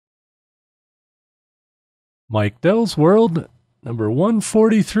Mike Dell's World, number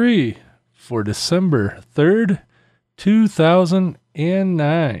 143 for December 3rd,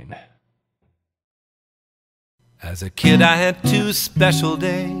 2009. As a kid I had 2 special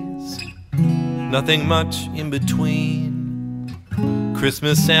days, nothing much in between,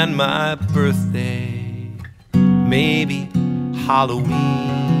 Christmas and my birthday, maybe Halloween.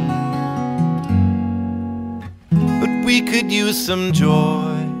 But we could use some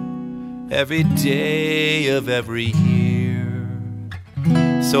joy every day of every year.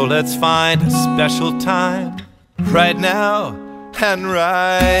 So let's find a special time right now and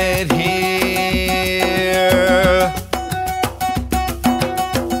right here.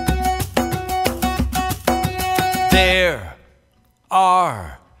 There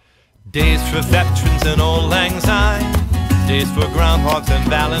are days for veterans and old lang syne, days for groundhogs and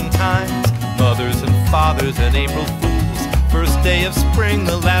valentines, mothers and fathers and April Fools, first day of spring,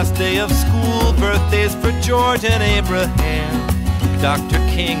 the last day of school, birthdays for George and Abraham, Dr.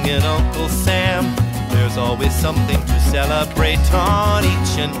 King and Uncle Sam. There's always something to celebrate on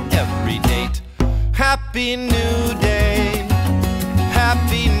each and every date. Happy New Day,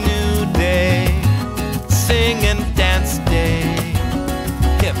 Happy New Day, sing and dance day,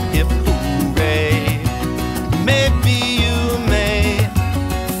 hip hip hooray. Maybe you may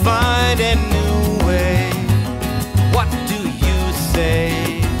find a new way. What do you say?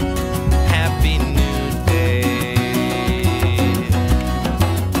 Happy New Day.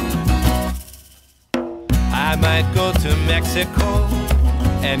 I might go to Mexico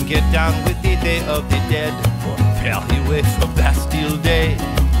and get down with the Day of the Dead, or Paris for Bastille Day,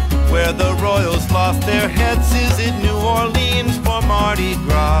 where the royals lost their heads. Is it New Orleans for Mardi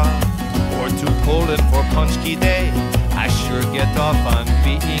Gras, or to Poland for Punchki Day? I sure get off on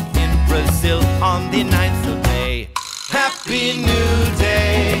being in Brazil on the 9th of May. Happy New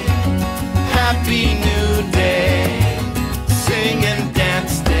Day, Happy New Day, sing and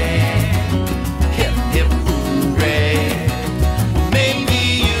dance day, hip hip hooray.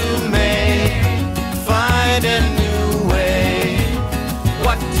 Maybe you may find a new way.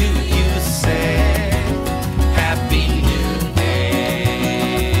 What do you say? Happy New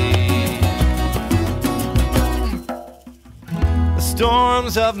Day. The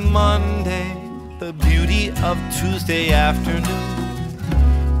storms of Monday, the beauty of Tuesday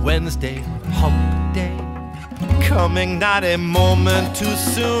afternoon, Wednesday, hump day, coming not a moment too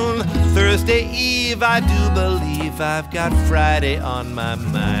soon. Thursday Eve, I do believe I've got Friday on my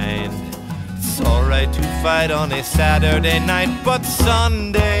mind. It's alright to fight on a Saturday night, but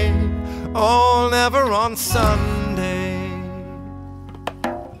Sunday, oh, never on Sunday.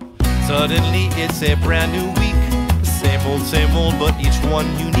 Suddenly it's a brand new week, same old, but each one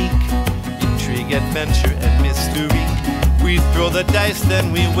unique. Intrigue, adventure, and mystery. We throw the dice,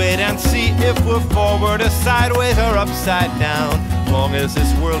 then we wait and see if we're forward or sideways or upside down. Long as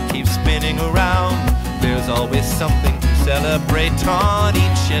this world keeps spinning around, there's always something to celebrate on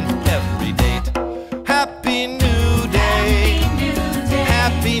each and every date. Happy New Day,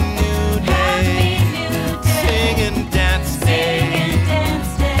 Happy New Day, sing and dance day,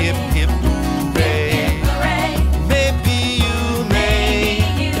 hip hip hooray. Maybe you may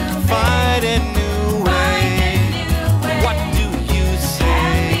find a new way. What do you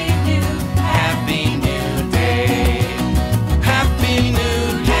say? Happy New Day, Happy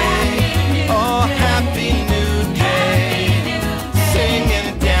New Day, oh happy New Day, sing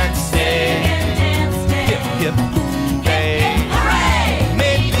and dance day, hip hip hooray.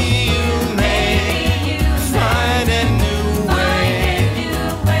 Maybe you may find a new way.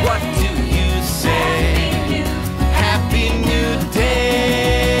 What do you say? Happy New Day.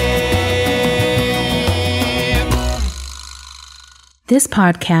 This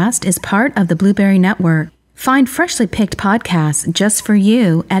podcast is part of the Blueberry Network. Find freshly picked podcasts just for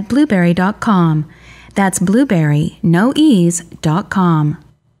you at blueberry.com. That's blueberry, no ease.com.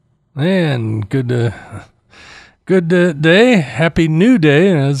 And good day, Happy New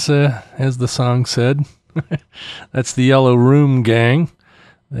Day, as the song said. That's the Yellow Room Gang.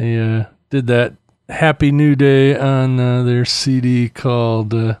 They did that Happy New Day on their CD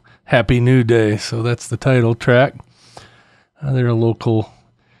called Happy New Day, so that's the title track. They're a local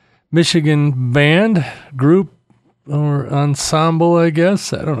Michigan band, group, or ensemble, I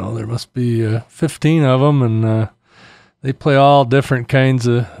guess. I don't know, there must be 15 of them, and they play all different kinds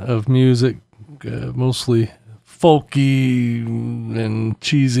of music, mostly folky and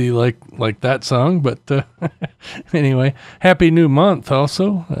cheesy like that song, but anyway, Happy New Month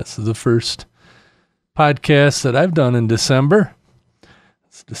also. That's the first podcast that I've done in December.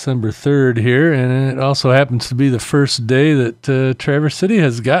 It's December 3rd here, and it also happens to be the first day that Traverse City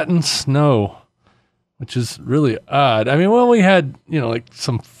has gotten snow. which is really odd. I mean, well, we had, like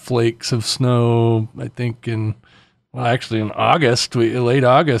some flakes of snow, I think actually in late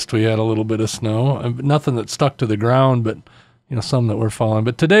August, we had a little bit of snow. Nothing that stuck to the ground, but, some that were falling.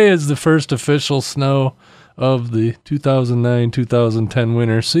 But today is the first official snow of the 2009-2010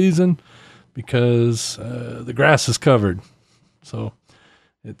 winter season because the grass is covered. So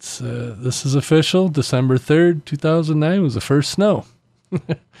this is official. December 3rd, 2009 was the first snow.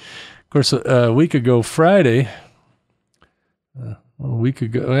 Of course, a week ago Friday,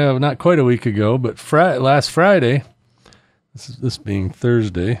 not quite a week ago, but last Friday, this being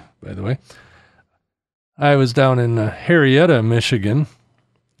Thursday, by the way, I was down in Harrietta, Michigan.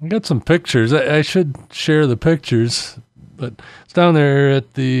 I got some pictures. I should share the pictures, but it's down there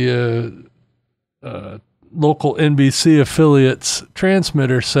at the local NBC affiliate's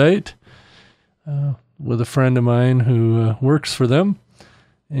transmitter site with a friend of mine who works for them.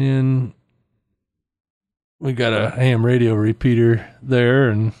 And we got a ham radio repeater there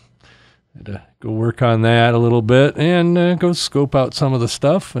and had to go work on that a little bit and go scope out some of the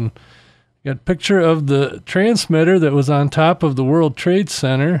stuff. And got a picture of the transmitter that was on top of the World Trade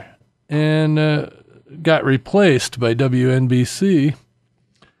Center and got replaced by WNBC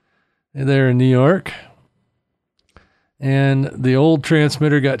there in New York. And the old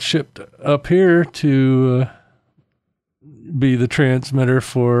transmitter got shipped up here to be the transmitter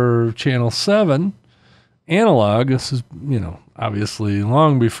for Channel 7 analog. This is, obviously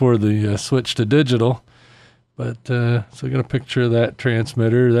long before the switch to digital. But so I got a picture of that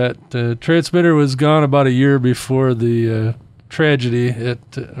transmitter. That transmitter was gone about a year before the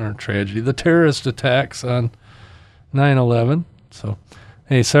the terrorist attacks on 9/11. So,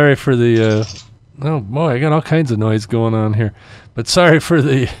 hey, sorry for the, oh boy, I got all kinds of noise going on here. But sorry for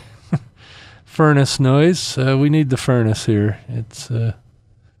the furnace noise. We need the furnace here. It's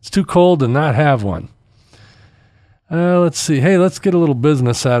too cold to not have one. Let's see. Hey, let's get a little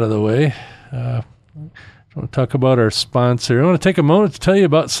business out of the way. I want to talk about our sponsor. I want to take a moment to tell you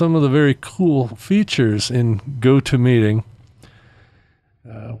about some of the very cool features in GoToMeeting.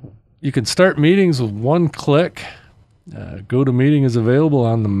 You can start meetings with one click. GoToMeeting is available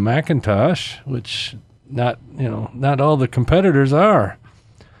on the Macintosh, which not all the competitors are.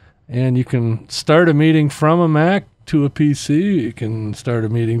 And you can start a meeting from a Mac to a PC. You can start a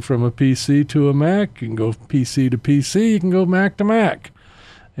meeting from a PC to a Mac. You can go PC to PC. You can go Mac to Mac.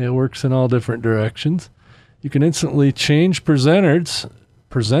 It works in all different directions. You can instantly change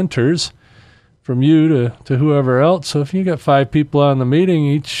presenters from you to whoever else. So if you got 5 people on the meeting,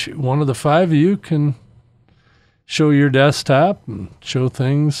 each one of the 5 of you can show your desktop and show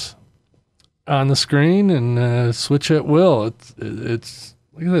things on the screen and switch at will. It's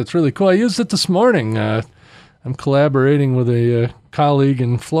really cool. I used it this morning. I'm collaborating with a colleague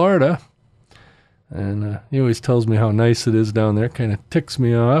in Florida, and he always tells me how nice it is down there. Kind of ticks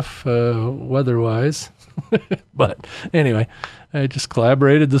me off weather-wise. But anyway, I just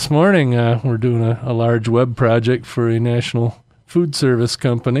collaborated this morning. We're doing a large web project for a national food service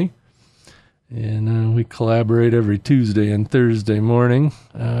company, and we collaborate every Tuesday and Thursday morning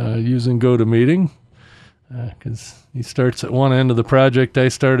using GoToMeeting. Because he starts at one end of the project, I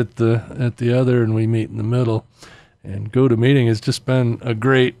start at the other, and we meet in the middle. And GoToMeeting has just been a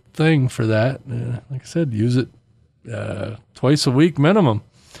great thing for that. Like I said, use it twice a week minimum.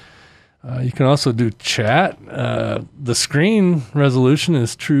 You can also do chat. The screen resolution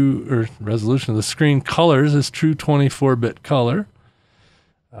is true, or resolution of the screen colors is true 24-bit color.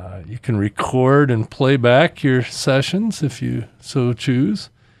 You can record and play back your sessions if you so choose.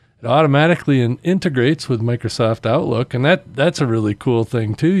 It automatically integrates with Microsoft Outlook, and that's a really cool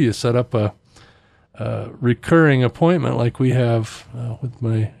thing too. You set up a recurring appointment like we have with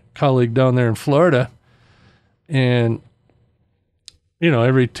my colleague down there in Florida, and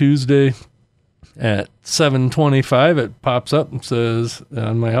every Tuesday at 7:25 it pops up and says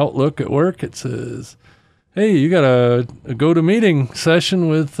on my Outlook at work, it says, "Hey, you got a GoToMeeting session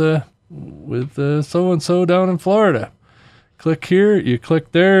with so and so down in Florida. Click here." You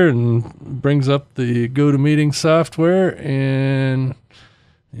click there and brings up the GoToMeeting software, and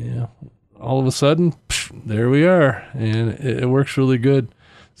all of a sudden, there we are, and it works really good.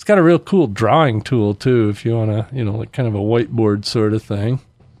 It's got a real cool drawing tool too, if you want to, like kind of a whiteboard sort of thing.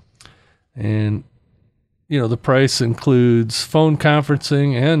 And the price includes phone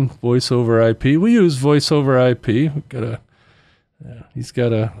conferencing and voice over IP. We use voice over IP. We've got he's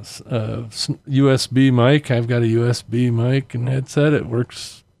got a USB mic. I've got a USB mic and headset. It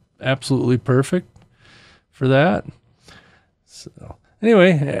works absolutely perfect for that. So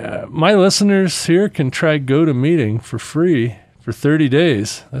anyway, my listeners here can try GoToMeeting for free for 30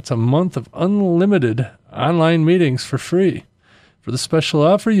 days. That's a month of unlimited online meetings for free. For the special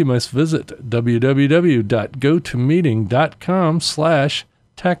offer, you must visit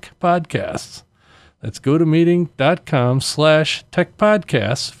www.gotomeeting.com/techpodcasts. That's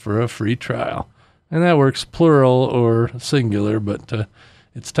gotomeeting.com/techpodcasts for a free trial. And that works plural or singular, but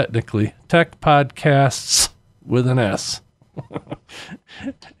it's technically Tech Podcasts with an S.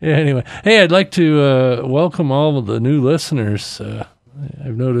 Anyway, hey, I'd like to welcome all of the new listeners.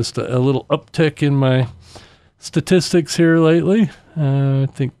 I've noticed a little uptick in my statistics here lately. I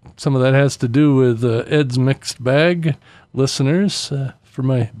think some of that has to do with Ed's Mixed Bag listeners for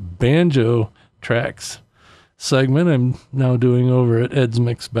my banjo tracks segment I'm now doing over at Ed's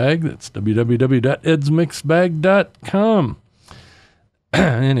Mixed Bag. That's www.edsmixedbag.com.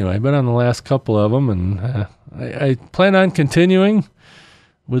 Anyway, I've been on the last couple of them, and I plan on continuing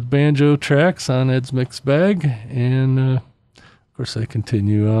with banjo tracks on Ed's Mixed Bag, and of course I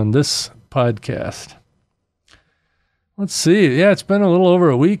continue on this podcast. Let's see. Yeah, it's been a little over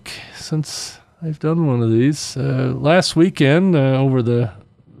a week since I've done one of these. Last weekend, over the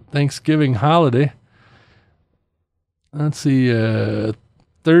Thanksgiving holiday, let's see,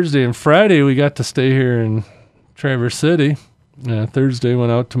 Thursday and Friday we got to stay here in Traverse City. Thursday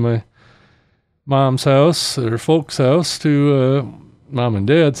went out to my mom's house, or folks' house, to mom and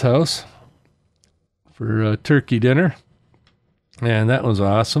dad's house for turkey dinner, and that was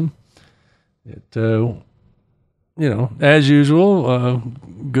awesome. It, as usual,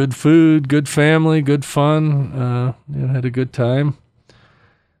 good food, good family, good fun. Had a good time.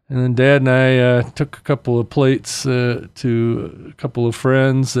 And then Dad and I took a couple of plates to a couple of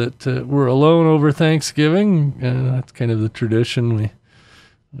friends that were alone over Thanksgiving. That's kind of the tradition.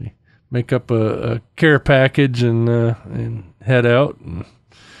 We make up a care package and head out and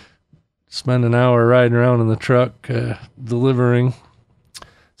spend an hour riding around in the truck delivering.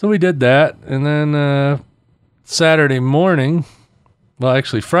 So we did that, and then Saturday morning, well,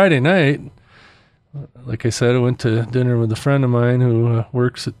 actually Friday night, like I said, I went to dinner with a friend of mine who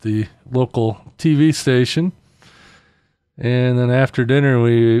works at the local TV station. And then after dinner,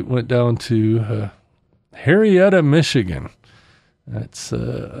 we went down to Harrietta, Michigan. That's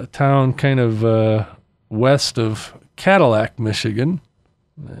a town kind of west of Cadillac, Michigan,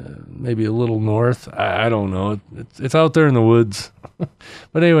 maybe a little north. I don't know. It's out there in the woods.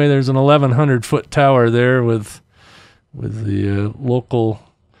 But anyway, there's an 1,100-foot tower there with the local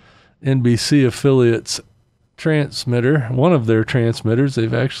NBC affiliates transmitter, one of their transmitters.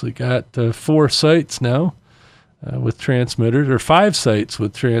 They've actually got 4 sites now with transmitters, or 5 sites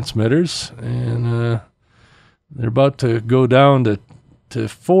with transmitters, and they're about to go down to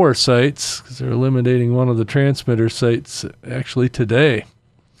 4 sites because they're eliminating one of the transmitter sites actually today.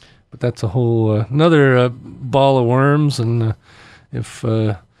 But that's a whole another ball of worms, and if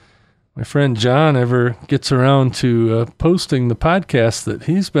my friend John ever gets around to posting the podcast that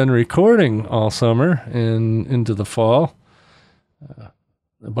he's been recording all summer and into the fall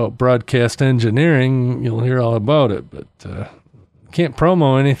about broadcast engineering, you'll hear all about it. But can't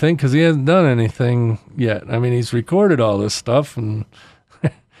promo anything because he hasn't done anything yet. I mean, he's recorded all this stuff and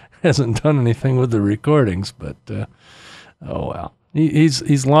hasn't done anything with the recordings. But oh well,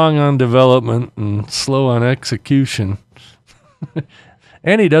 he's long on development and slow on execution.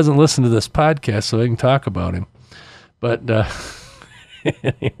 And he doesn't listen to this podcast, so I can talk about him. But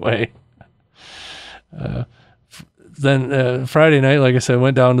anyway, then Friday night, like I said, I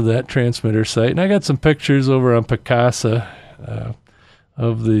went down to that transmitter site, and I got some pictures over on Picasa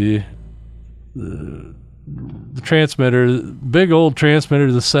of the transmitter, big old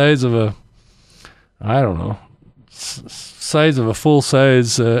transmitter, the size of a, I don't know, size of a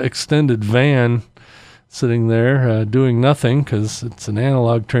full-size extended van, sitting there doing nothing because it's an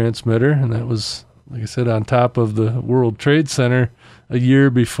analog transmitter, and that was, like I said, on top of the World Trade Center a year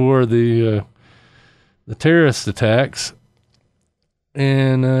before the terrorist attacks.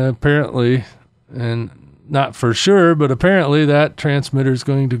 And apparently, and not for sure, but apparently that transmitter is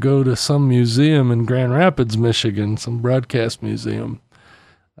going to go to some museum in Grand Rapids, Michigan, some broadcast museum.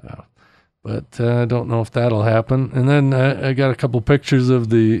 But I don't know if that'll happen. And then I got a couple pictures of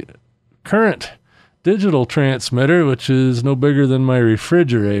the current digital transmitter, which is no bigger than my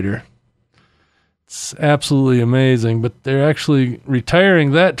refrigerator. It's absolutely amazing, but they're actually retiring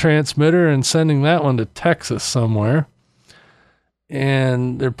that transmitter and sending that one to Texas somewhere.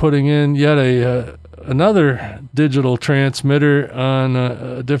 And they're putting in yet another digital transmitter on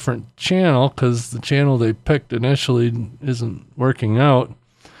a different channel because the channel they picked initially isn't working out.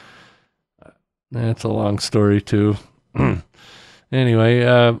 That's a long story too.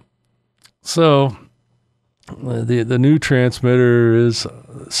 Anyway, so The new transmitter is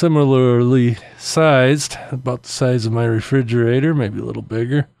similarly sized, about the size of my refrigerator, maybe a little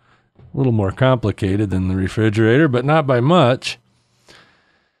bigger, a little more complicated than the refrigerator, but not by much.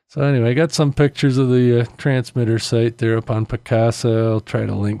 So anyway, I got some pictures of the transmitter site there up on Picasa. I'll try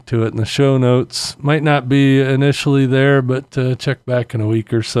to link to it in the show notes. Might not be initially there, but check back in a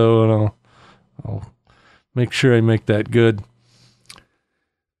week or so, and I'll make sure I make that good.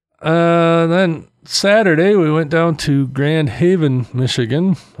 Then Saturday, we went down to Grand Haven,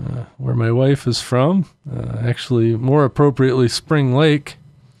 Michigan, where my wife is from. Actually, more appropriately, Spring Lake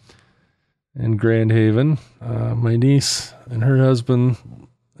in Grand Haven. My niece and her husband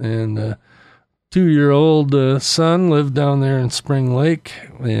and 2-year-old son lived down there in Spring Lake,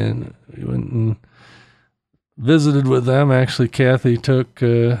 and we went and visited with them. Actually, Kathy took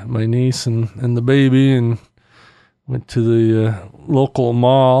my niece and the baby and went to the local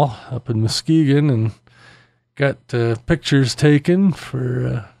mall up in Muskegon and got pictures taken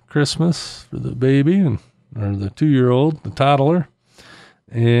for Christmas for the baby or the 2-year-old, the toddler.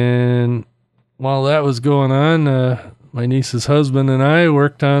 And while that was going on, my niece's husband and I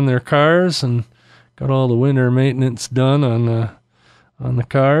worked on their cars and got all the winter maintenance done on the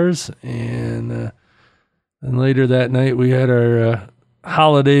cars. And then later that night, we had our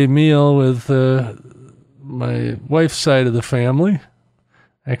holiday meal with my wife's side of the family.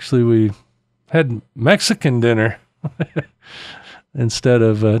 Actually, we had Mexican dinner instead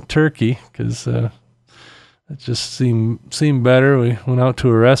of turkey because it just seemed better. We went out to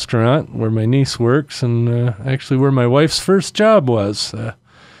a restaurant where my niece works and actually where my wife's first job was,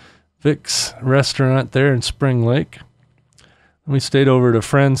 Vic's restaurant there in Spring Lake. And we stayed over at a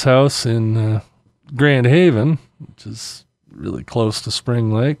friend's house in Grand Haven, which is really close to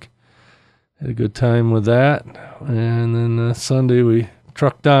Spring Lake. Had a good time with that. And then Sunday we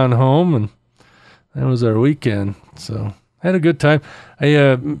trucked on home, and that was our weekend. So had a good time. I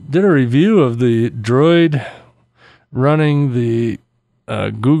did a review of the Droid running the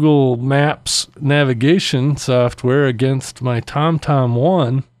Google Maps navigation software against my TomTom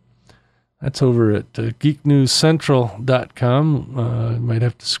One. That's over at geeknewscentral.com. You might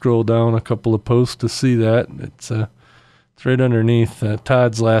have to scroll down a couple of posts to see that. It's right underneath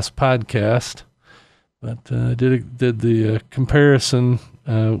Todd's last podcast. But I did the comparison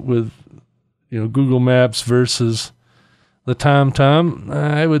with Google Maps versus the TomTom.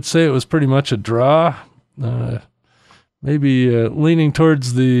 I would say it was pretty much a draw. Maybe leaning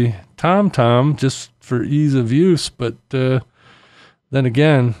towards the TomTom just for ease of use, but then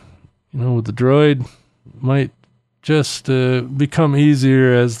again, with the Droid, might just become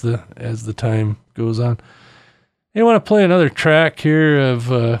easier as the time goes on. I want to play another track here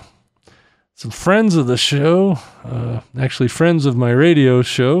of some friends of the show, actually friends of my radio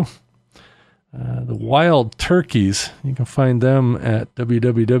show, the Wild Turkeys. You can find them at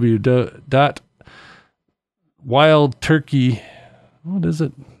www.wildturkey. What is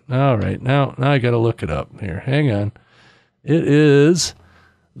it? All right, now I got to look it up here. Hang on. It is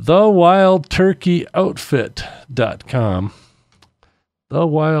thewildturkeyoutfit.com.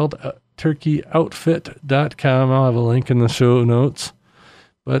 thewildturkeyoutfit.com. I'll have a link in the show notes.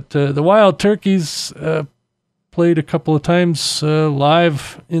 But the Wild Turkeys played a couple of times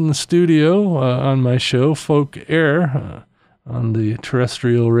live in the studio on my show, Folk Air, on the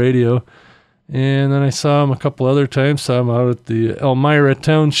terrestrial radio. And then I saw them a couple other times. Saw them out at the Elmira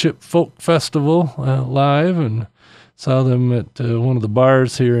Township Folk Festival live, and saw them at one of the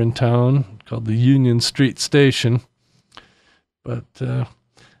bars here in town called the Union Street Station. But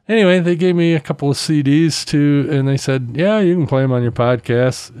anyway, they gave me a couple of CDs too, and they said, yeah, you can play them on your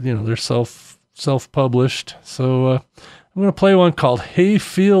podcast. They're self-published. So I'm going to play one called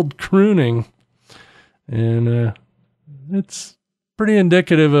Hayfield Crooning. And it's pretty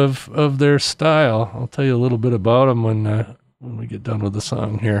indicative of their style. I'll tell you a little bit about them when we get done with the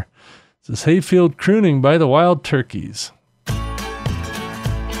song here. This is Hayfield Crooning by the Wild Turkeys.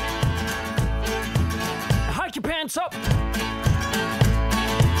 Hike your pants up.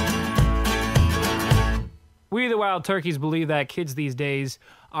 We, the Wild Turkeys, believe that kids these days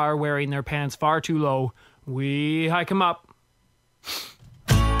are wearing their pants far too low. We hike them up.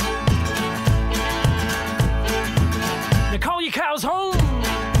 Now call your cows home.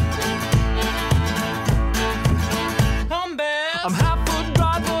 I'm half foot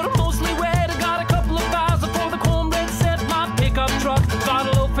dry, but I'm mostly wet. I got a couple of bars before the cornbread set. My pickup truck got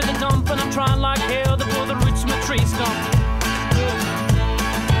a load for the dump, and I'm trying like hell to pull the roots from a tree stump.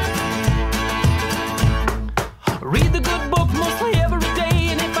 Read the good book mostly every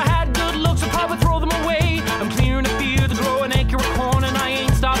day, and if I had good looks, I'd probably throw them away. I'm clearing a field to grow an acre of corn, and I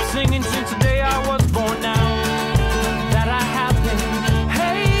ain't stopped singing since the day I was born now.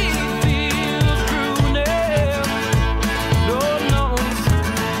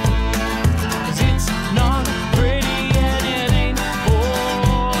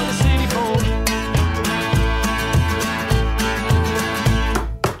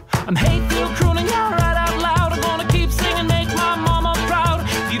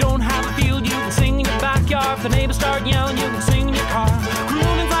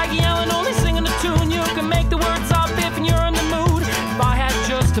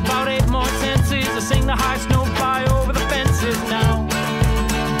 just about 8 more senses. I sing the high snow fly over the fences now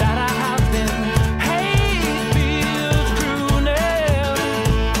that I have been hayfields crooning.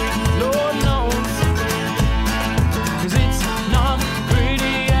 Lord knows, 'cause it's not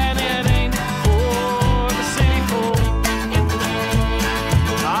pretty and it ain't for the city folk.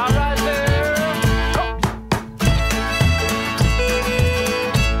 All right there.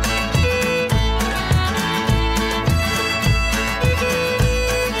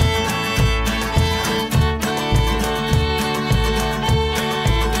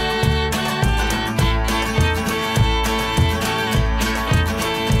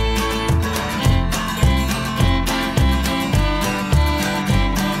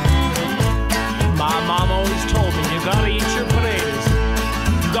 My mom always told me you gotta eat your potatoes.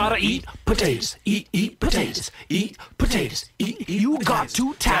 You gotta eat potatoes. Eat potatoes. Eat potatoes. You got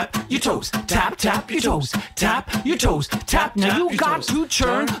to tap your toes. Tap your toes. Tap your toes. Tap. Now you got to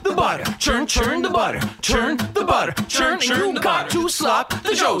churn the butter. Churn the butter. Churn the butter. Churn. And you got to slop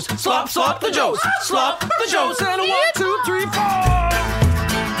the joes. Slop the joes. Slop the joes. And 1, 2, 3, 4.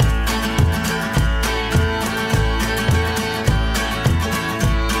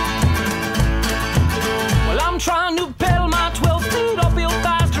 Well, I'm trying to pedal my 12 speed uphill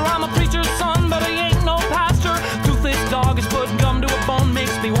faster. I'm a preacher's son, but I ain't no pastor. Toothless dog has put gum to a bone,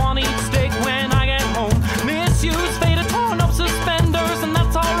 makes me want to eat steak when I get home. Misuse faded, torn up suspenders, and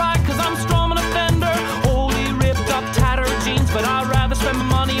that's alright, 'cause I'm strong and a fender. Holy ripped up tattered jeans, but I'd rather spend my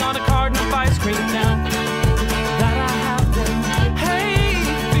money on a carton of ice cream now that I have them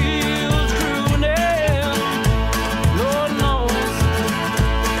hayfields crooning. Lord knows,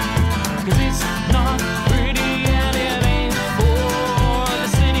 'cause it's not pretty and it ain't for the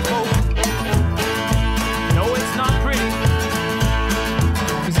city folk. No, it's not pretty,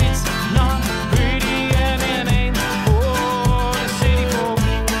 'cause it's not pretty and it ain't for the city folk.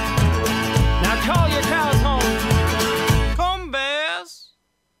 Now call your cows home. Come, bears.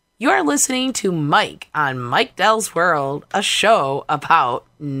 You're listening to Mike on Mike Dell's World, a show about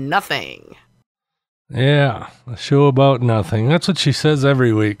nothing. Yeah, a show about nothing. That's what she says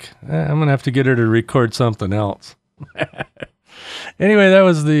every week. I'm going to have to get her to record something else. Anyway, that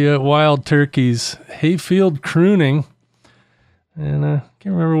was the Wild Turkeys Hayfield Crooning. And I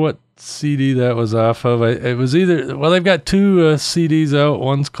can't remember what CD that was off of. It was either, well, they've got 2 CDs out.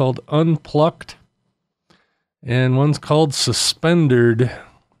 One's called Unplucked, and one's called Suspendered.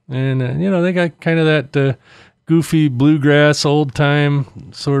 And, they got kind of that goofy bluegrass,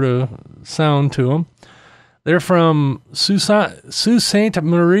 old-time sort of sound to them. They're from Sault Ste.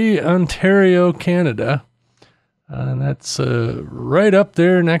 Marie, Ontario, Canada. And that's right up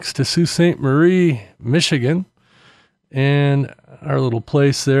there next to Sault Ste. Marie, Michigan. And our little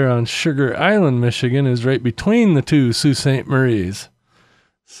place there on Sugar Island, Michigan, is right between the 2 Sault Ste. Maries.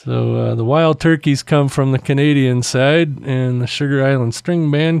 So the Wild Turkeys come from the Canadian side, and the Sugar Island String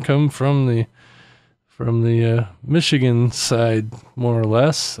Band come from the Michigan side, more or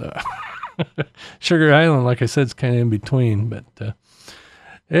less. Sugar Island, like I said, is kind of in between. But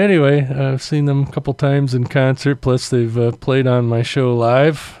anyway, I've seen them a couple times in concert. Plus, they've played on my show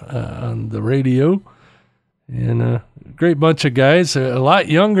live on the radio. And a great bunch of guys, a lot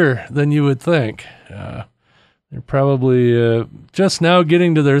younger than you would think. They're probably just now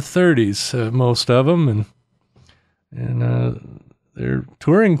getting to their 30s, most of them, and they're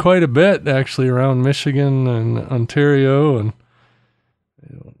touring quite a bit, actually, around Michigan and Ontario, and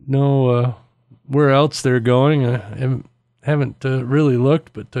I don't know where else they're going. I haven't really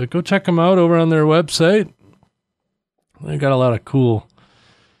looked, but go check them out over on their website. They got a lot of cool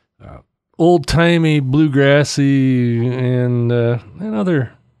old-timey, bluegrassy, and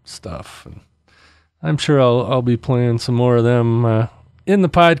other stuff. And I'm sure I'll be playing some more of them in the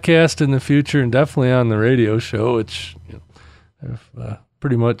podcast in the future, and definitely on the radio show, which have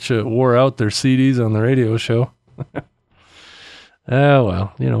pretty much wore out their CDs on the radio show.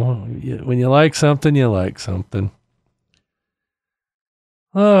 Well, when you like something, you like something.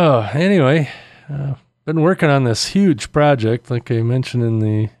 Oh, anyway, been working on this huge project, like I mentioned in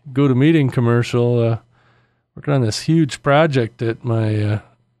the GoToMeeting commercial. Working on this huge project at my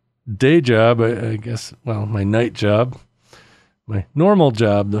day job, I guess, well, my night job, my normal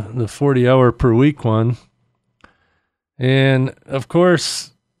job, the 40-hour per week one. And of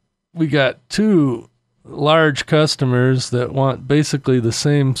course, we got 2 large customers that want basically the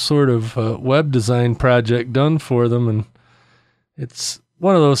same sort of web design project done for them. And it's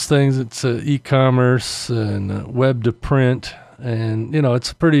one of those things, it's e-commerce and web to print. And,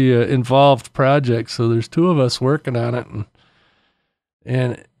 it's a pretty involved project. So there's 2 of us working on it.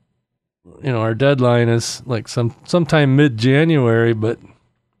 And our deadline is like sometime mid-January, but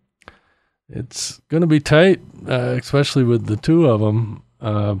it's going to be tight, especially with the two of them.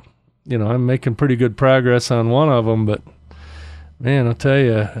 I'm making pretty good progress on one of them, but man, I'll tell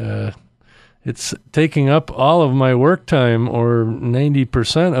you, it's taking up all of my work time, or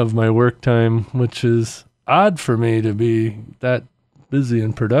 90% of my work time, which is odd for me to be that busy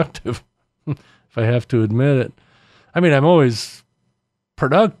and productive, if I have to admit it. I mean, I'm always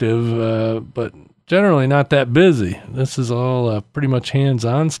productive, but generally not that busy. This is all pretty much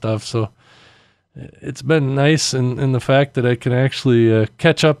hands-on stuff, so it's been nice in the fact that I can actually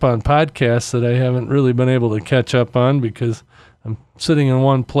catch up on podcasts that I haven't really been able to catch up on because I'm sitting in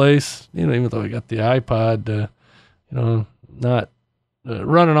one place, even though I got the iPod, not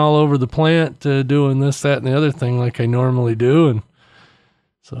running all over the plant, doing this, that, and the other thing like I normally do. And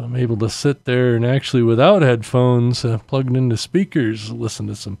so I'm able to sit there and actually without headphones, plugged into speakers, listen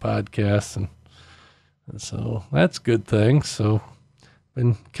to some podcasts. And so that's a good thing. So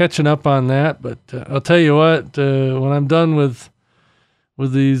been catching up on that, but I'll tell you what, when I'm done with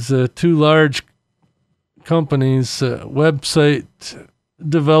these two large companies' website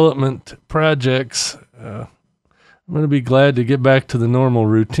development projects, I'm going to be glad to get back to the normal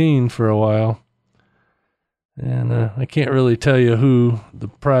routine for a while. And I can't really tell you who the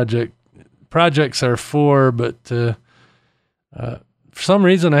projects are for, but for some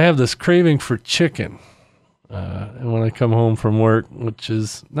reason I have this craving for chicken. And when I come home from work, which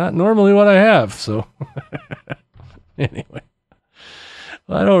is not normally what I have. So anyway,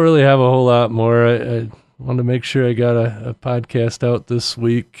 well, I don't really have a whole lot more. I wanted to make sure I got a podcast out this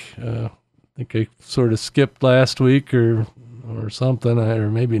week. I think I sort of skipped last week or something, or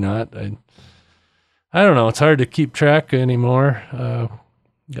maybe not. I don't know. It's hard to keep track anymore.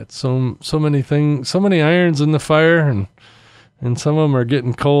 Got so many things, so many irons in the fire, and some of them are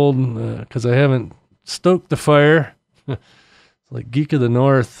getting cold because I haven't stoked the fire. It's like Geek of the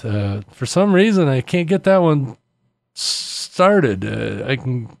North. For some reason, I can't get that one started. I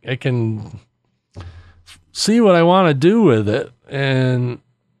can see what I want to do with it, and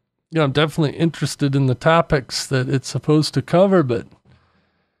I'm definitely interested in the topics that it's supposed to cover, but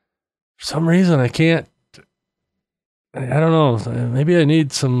for some reason I can't. I don't know. Maybe I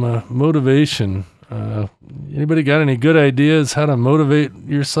need some motivation. Anybody got any good ideas how to motivate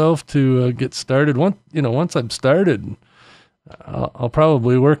yourself to get started? Once I'm started, I'll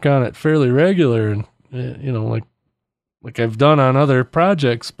probably work on it fairly regular, and like I've done on other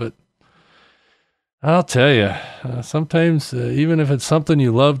projects. But I'll tell you, sometimes even if it's something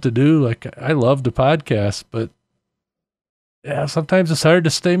you love to do, like I love to podcast, but yeah, sometimes it's hard to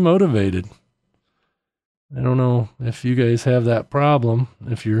stay motivated. I don't know if you guys have that problem,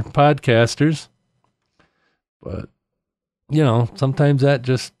 if you're podcasters. But, sometimes that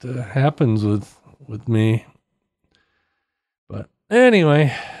just happens with me. But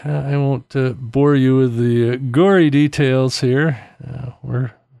anyway, I won't bore you with the gory details here.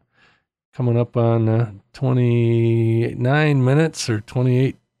 We're coming up on 29 minutes or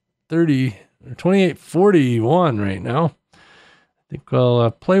 28:30 or 28:41 right now. I think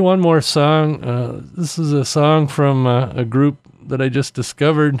I'll play one more song. This is a song from a group that I just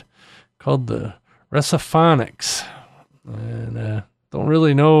discovered called the Reciphonics, and don't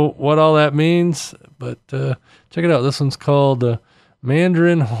really know what all that means, but check it out. This one's called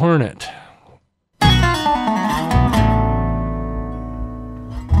Mandarin Hornet.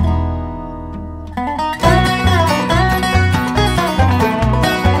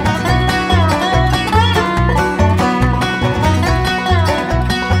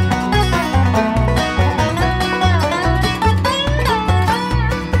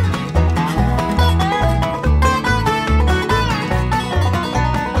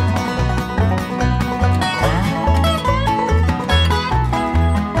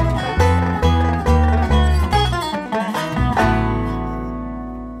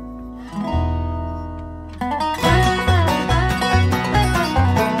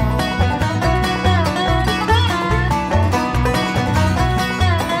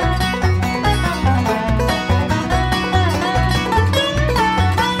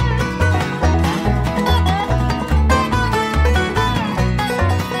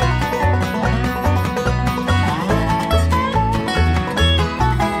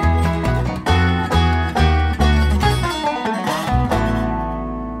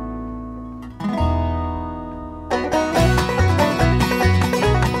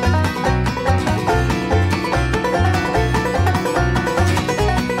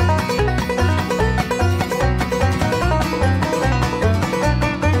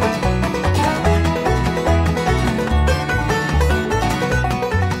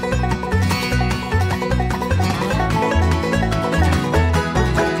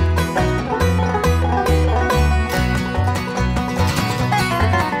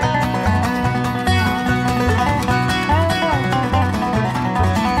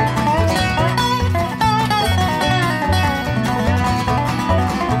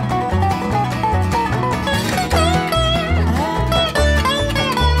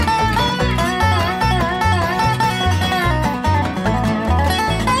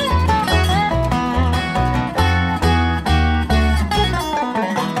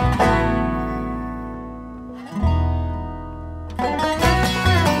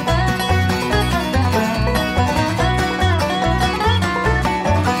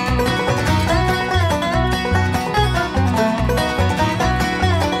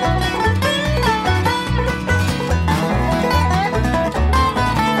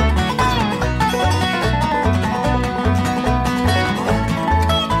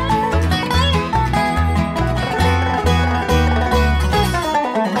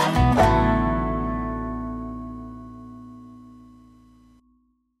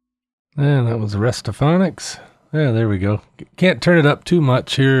 And that was Restophonics. Yeah, there we go. Can't turn it up too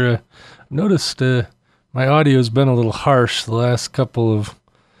much here. Noticed my audio's been a little harsh the last couple of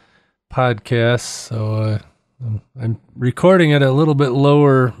podcasts, so I'm recording at a little bit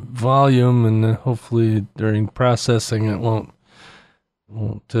lower volume, and hopefully during processing it won't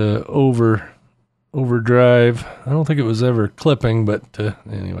overdrive. I don't think it was ever clipping, but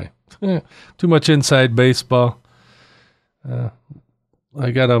anyway, too much inside baseball.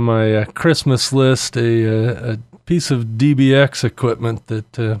 I got on my Christmas list a piece of DBX equipment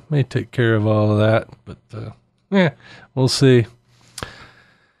that may take care of all of that, but we'll see.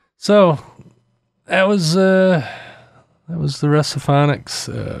 So that was the Restophonics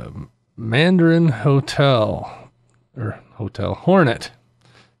Mandarin Hotel Hornet.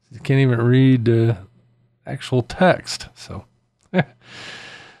 You can't even read actual text, so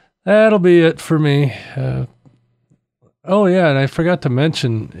that'll be it for me. Oh, yeah, and I forgot to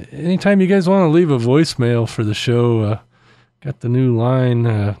mention, anytime you guys want to leave a voicemail for the show, got the new line.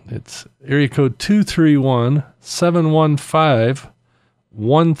 It's area code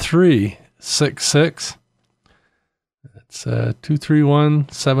 231-715-1366. It's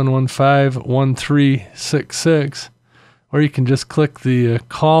 231-715-1366. Or you can just click the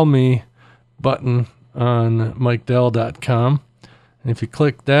Call Me button on MikeDell.com. And if you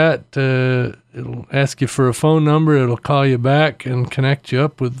click that, it'll ask you for a phone number. It'll call you back and connect you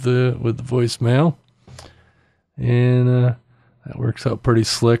up with the voicemail. And that works out pretty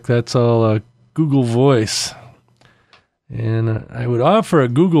slick. That's all Google Voice. And I would offer a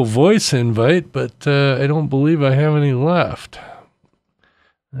Google Voice invite, but I don't believe I have any left.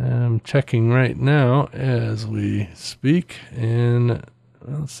 I'm checking right now as we speak. And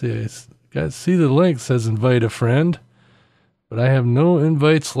let's see, see the link says invite a friend. But I have no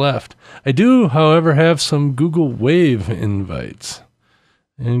invites left. I do, however, have some Google Wave invites.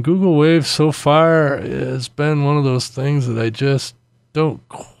 And Google Wave so far has been one of those things that I just don't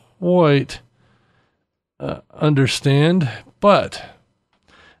quite understand. But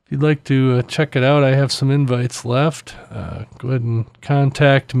if you'd like to check it out, I have some invites left. Go ahead and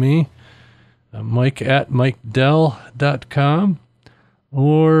contact me, Mike at MikeDell.com,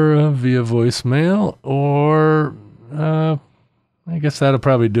 or via voicemail, or I guess that'll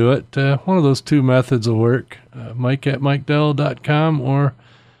probably do it. One of those two methods will work. Mike at MikeDell.com, or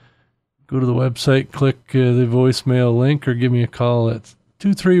go to the website, click the voicemail link, or give me a call at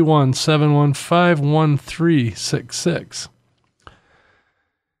 231-715-1366.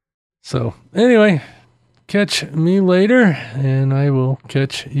 So anyway, catch me later, and I will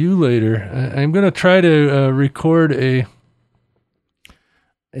catch you later. I'm going to try to record a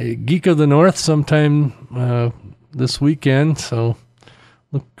Geek of the North sometime this weekend, so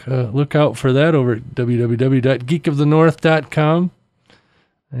look out for that over at www.geekofthenorth.com.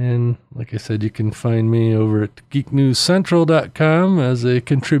 And like I said, you can find me over at geeknewscentral.com as a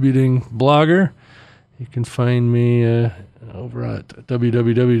contributing blogger. You can find me over at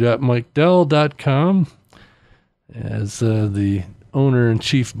www.mikedell.com as the owner and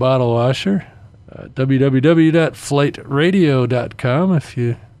chief bottle washer. www.flightradio.com if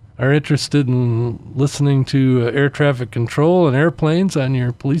you are interested in listening to air traffic control and airplanes on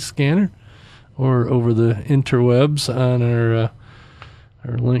your police scanner, or over the interwebs on our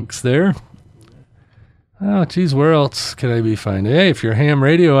links there. Oh, geez, where else can I be found? Hey, if you're a ham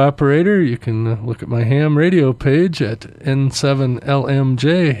radio operator, you can look at my ham radio page at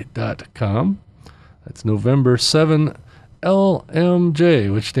n7lmj.com. That's November 7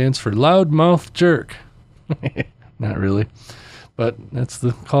 LMJ, which stands for Loudmouth Jerk. Not really. But that's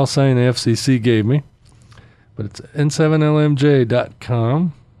the call sign the FCC gave me. But it's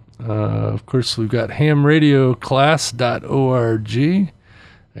n7lmj.com. Of course, we've got hamradioclass.org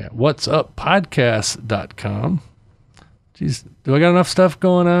at whatsuppodcast.com. Geez, do I got enough stuff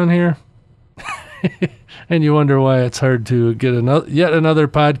going on here? And you wonder why it's hard to get yet another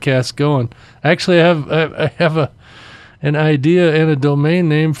podcast going. Actually, I have an idea and a domain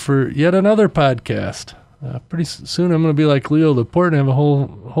name for yet another podcast. Pretty soon I'm going to be like Leo Laporte and have a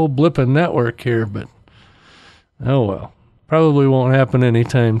whole blipping network here, but oh well. Probably won't happen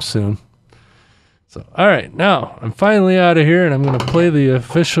anytime soon. So, all right, now I'm finally out of here, and I'm going to play the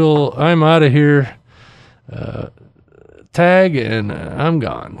official I'm out of here tag, and I'm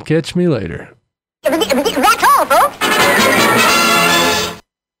gone. Catch me later. That's all, folks.